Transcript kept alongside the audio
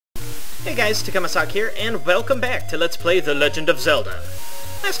Hey guys, Takamasak here, and welcome back to Let's Play The Legend of Zelda.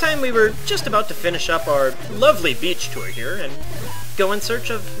 Last time we were just about to finish up our lovely beach tour here and go in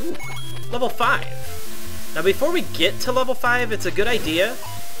search of level 5. Now before we get to level 5, it's a good idea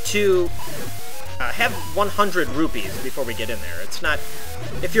to have 100 rupees before we get in there. It's not...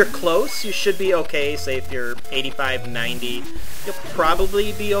 If you're close, you should be okay. Say if you're 85, 90, you'll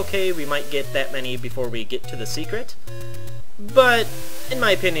probably be okay. We might get that many before we get to the secret. But, in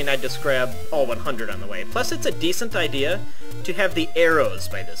my opinion, I'd just grab all 100 on the way. Plus, it's a decent idea to have the arrows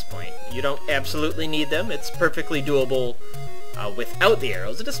by this point. You don't absolutely need them. It's perfectly doable without the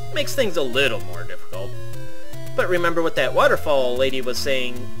arrows. It just makes things a little more difficult. But remember what that waterfall lady was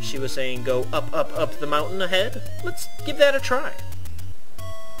saying? She was saying go up, up, up the mountain ahead. Let's give that a try.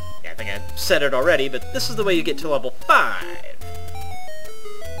 Yeah, I think I said it already, but this is the way you get to level 5.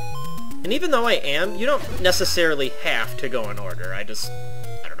 And even though I am, you don't necessarily have to go in order. I just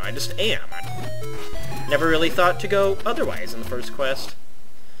am. I never really thought to go otherwise in the first quest.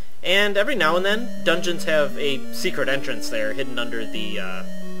 And every now and then, dungeons have a secret entrance there, hidden under the,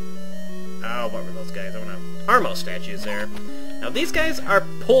 oh, what were those guys? I want to... Armo statues there. Now these guys are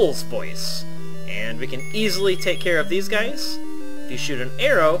Pull's voice, and we can easily take care of these guys. If you shoot an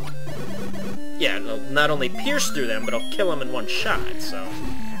arrow, yeah, it'll not only pierce through them, but it'll kill them in one shot, so...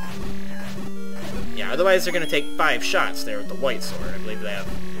 Yeah, otherwise they're going to take 5 shots there with the white sword. I believe they have,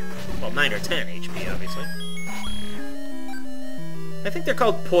 well, 9 or 10 HP, obviously. I think they're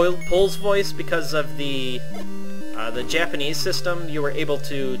called Pull's voice because of the Japanese system. You were able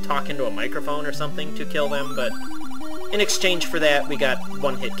to talk into a microphone or something to kill them, but in exchange for that, we got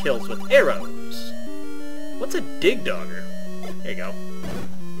one-hit kills with arrows. What's a digdogger? There you go.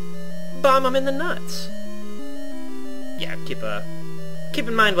 Bomb them in the nuts. Yeah, keep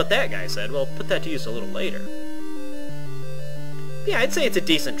in mind what that guy said. We'll put that to use a little later. Yeah, I'd say it's a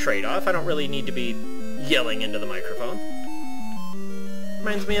decent trade-off. I don't really need to be yelling into the microphone.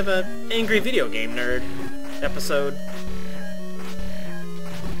 Reminds me of an angry video game nerd episode. I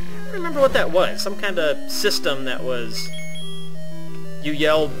don't remember what that was. Some kind of system that was... You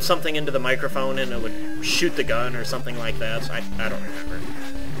yelled something into the microphone and it would shoot the gun or something like that. I don't remember.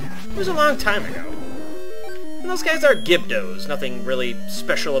 It was a long time ago. And those guys are Gibdos. Nothing really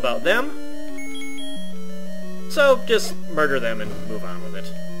special about them. So, just murder them and move on with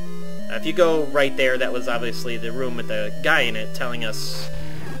it. If you go right there, that was obviously the room with the guy in it telling us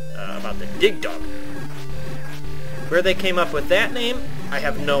about the digdogger. Where they came up with that name, I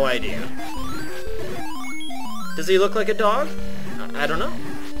have no idea. Does he look like a dog? I don't know.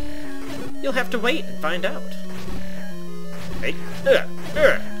 You'll have to wait and find out. Hey,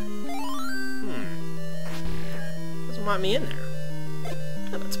 doesn't want me in there.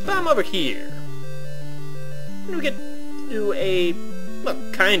 Now let's bomb over here. And we get to a, well,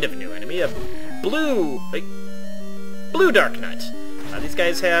 kind of new enemy, a blue dark nut. These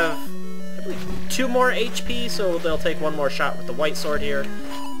guys have, I believe, 2 more HP, so they'll take 1 more shot with the white sword here.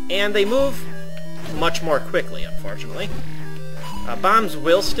 And they move much more quickly, unfortunately. Bombs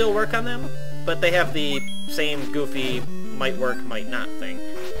will still work on them, but they have the same goofy might work, might not thing.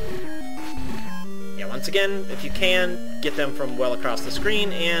 Yeah, once again, if you can, get them from well across the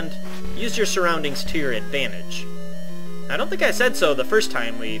screen, and use your surroundings to your advantage. I don't think I said so the first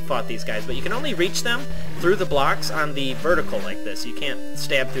time we fought these guys, but you can only reach them through the blocks on the vertical like this. You can't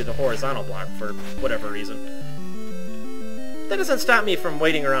stab through the horizontal block for whatever reason. That doesn't stop me from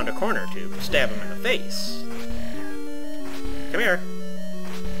waiting around a corner to stab him in the face. Come here.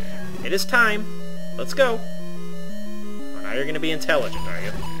 It is time. Let's go. Well, now you're going to be intelligent, are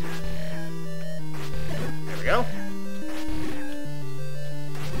you? There we go.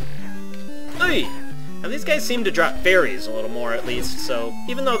 Hey! Now these guys seem to drop fairies a little more at least, so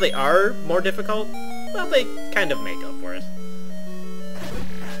even though they are more difficult, well, they kind of make up for it.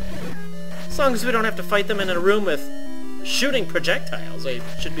 As long as we don't have to fight them in a room with shooting projectiles, they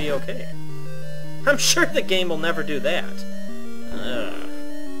should be okay. I'm sure the game will never do that.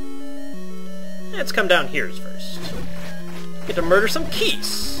 Let's come down here first. Get to murder some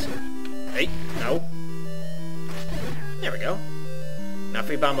keys. Hey, no. There we go. Now if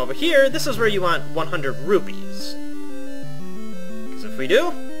we bomb over here, this is where you want 100 rupees. Because if we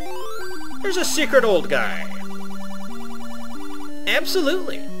do, there's a secret old guy.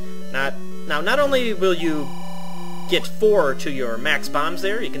 Absolutely. Now, not only will you get 4 to your max bombs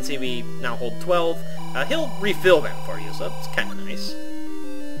there, you can see we now hold 12, he'll refill them for you, so that's kind of nice.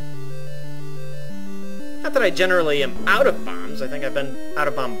 Not that I generally am out of bombs. I think I've been out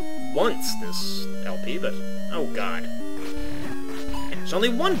of bomb once this LP, but oh god. There's only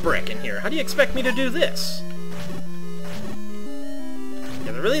 1 brick in here. How do you expect me to do this?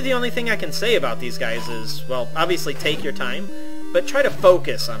 Yeah, the really the only thing I can say about these guys is, well, obviously take your time, but try to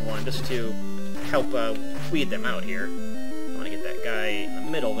focus on one just to help weed them out here. I want to get that guy in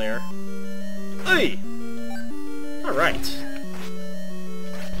the middle there. Hey! Alright.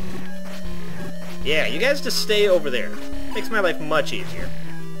 Yeah, you guys just stay over there. Makes my life much easier.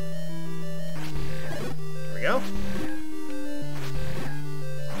 There we go.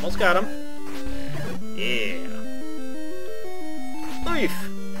 Almost got him. Yeah. Leaf!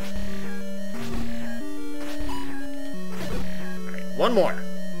 Alright, one more.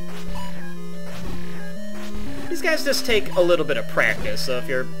 These guys just take a little bit of practice, so if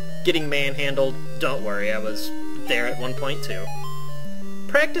you're getting manhandled, don't worry, I was there at one point too.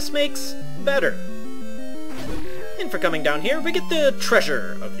 Practice makes better. And for coming down here, we get the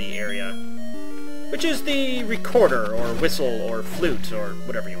treasure of the area, which is the recorder, or whistle, or flute, or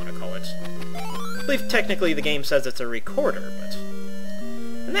whatever you want to call it. I believe technically the game says it's a recorder, but...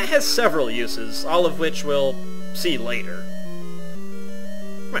 And that has several uses, all of which we'll see later.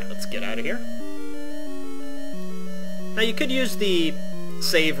 Right, let's get out of here. Now you could use the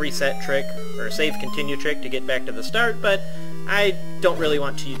save reset trick, or save continue trick to get back to the start, but I don't really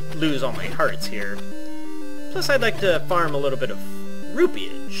want to lose all my hearts here. Plus I'd like to farm a little bit of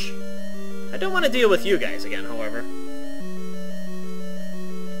rupeeage. I don't want to deal with you guys again, however.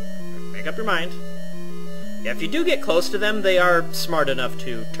 Make up your mind. Yeah, if you do get close to them, they are smart enough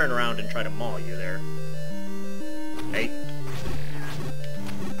to turn around and try to maul you there. Hey.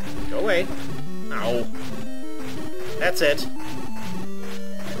 Go away. Ow. That's it.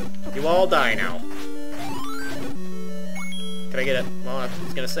 You all die now. Can I get a... Well, I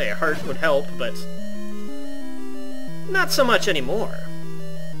was gonna say a heart would help, but... Not so much anymore.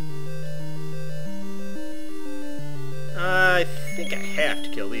 I think I have to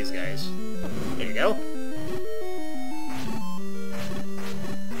kill these guys. There you go.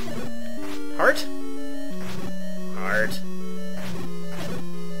 Heart? Heart.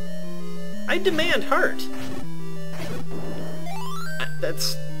 I demand heart.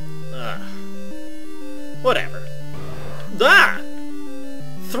 That's... whatever. Ah!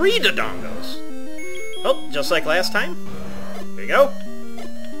 3 dodongos! Oh, just like last time. There you go.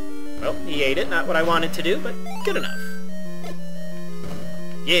 Well, he ate it. Not what I wanted to do, but good enough.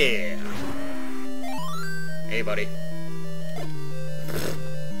 Yeah! Hey, buddy.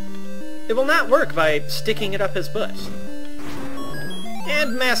 It will not work by sticking it up his butt.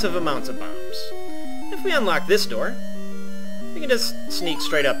 And massive amounts of bombs. If we unlock this door, we can just sneak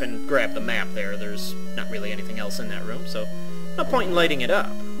straight up and grab the map there. There's not really anything else in that room, so no point in lighting it up.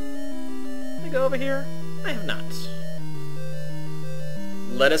 Can I go over here? I have not.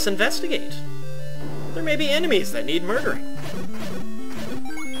 Let us investigate. There may be enemies that need murdering.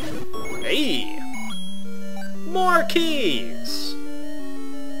 Hey! More keys!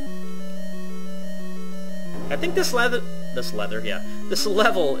 I think this level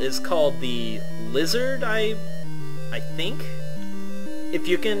is called the Lizard, I think? If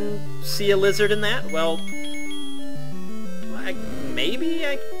you can see a lizard in that, well, maybe?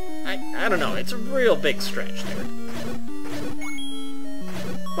 I don't know. It's a real big stretch there.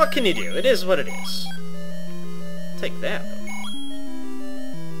 What can you do? It is what it is. Take that, though.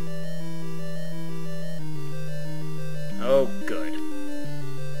 Oh, good.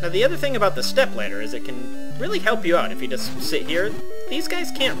 Now, the other thing about the stepladder is it can really help you out if you just sit here. These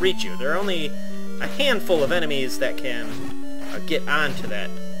guys can't reach you. There are only a handful of enemies that can get onto that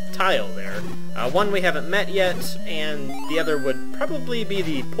tile there. One we haven't met yet, and the other would probably be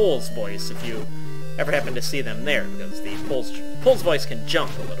the Pole's voice if you ever happen to see them there, because the Pole's voice can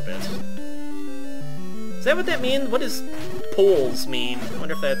jump a little bit. Is that what that means? What does Poles mean? I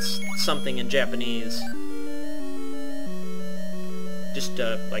wonder if that's something in Japanese. Just,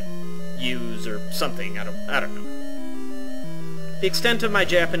 like, use or something. I don't know. The extent of my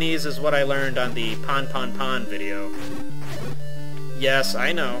Japanese is what I learned on the Pon Pon Pon video. Yes,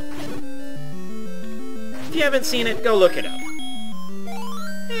 I know. If you haven't seen it, go look it up.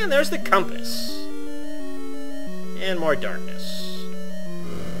 And there's the compass. And more darkness.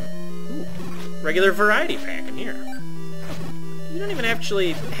 Ooh, regular variety pack in here. You don't even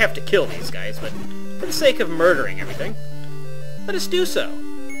actually have to kill these guys, but for the sake of murdering everything, let us do so.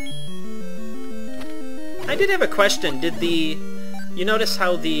 I did have a question. You notice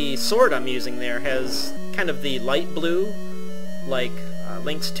how the sword I'm using there has kind of the light blue, like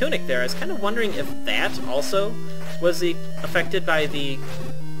Link's tunic there? I was kind of wondering if that also was affected by the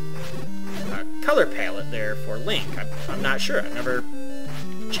color palette there for Link. I'm not sure. I've never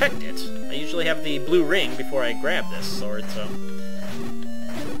checked it. I usually have the blue ring before I grab this sword, so...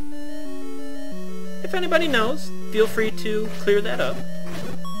 If anybody knows, feel free to clear that up.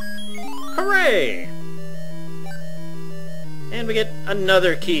 Hooray! And we get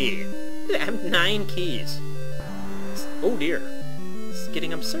another key. I have 9 keys. Oh dear. This is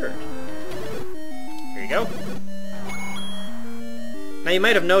getting absurd. Here you go. Now you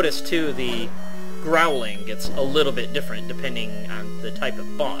might have noticed too, the growling gets a little bit different depending on the type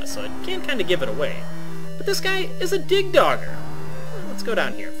of boss, so it can kind of give it away. But this guy is a digdogger. Let's go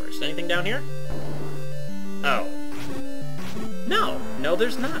down here first. Anything down here? Oh. No,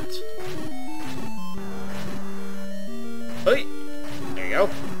 there's not. Hey! There you go.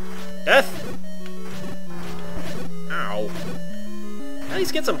 Death! Ow. At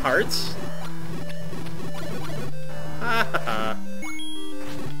least get some hearts. Ha ha ha.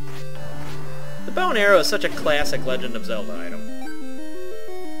 The bow and arrow is such a classic Legend of Zelda item.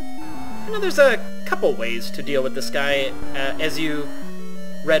 You know, there's a couple ways to deal with this guy. As you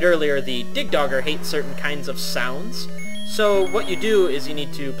read earlier, the digdogger hates certain kinds of sounds. So what you do is you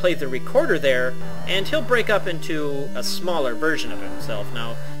need to play the recorder there, and he'll break up into a smaller version of himself.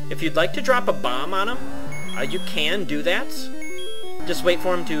 Now, if you'd like to drop a bomb on him, you can do that. Just wait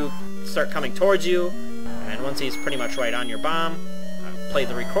for him to start coming towards you, and once he's pretty much right on your bomb, play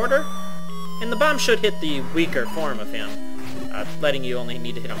the recorder, and the bomb should hit the weaker form of him, letting you only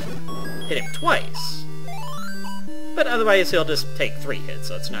need to hit him twice. But otherwise he'll just take 3 hits,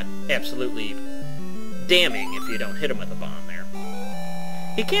 so it's not absolutely damning if you don't hit him with a bomb there.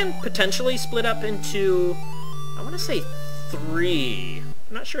 He can potentially split up into, I want to say 3.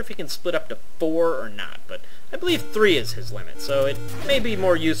 I'm not sure if he can split up to 4 or not, but I believe 3 is his limit, so it may be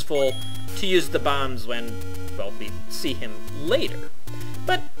more useful to use the bombs when, well, we see him later.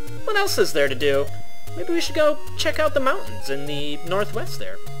 But what else is there to do? Maybe we should go check out the mountains in the northwest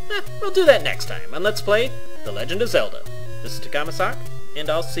there. We'll do that next time on Let's Play The Legend of Zelda. This is Takama-Sock, and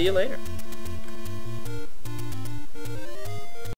I'll see you later.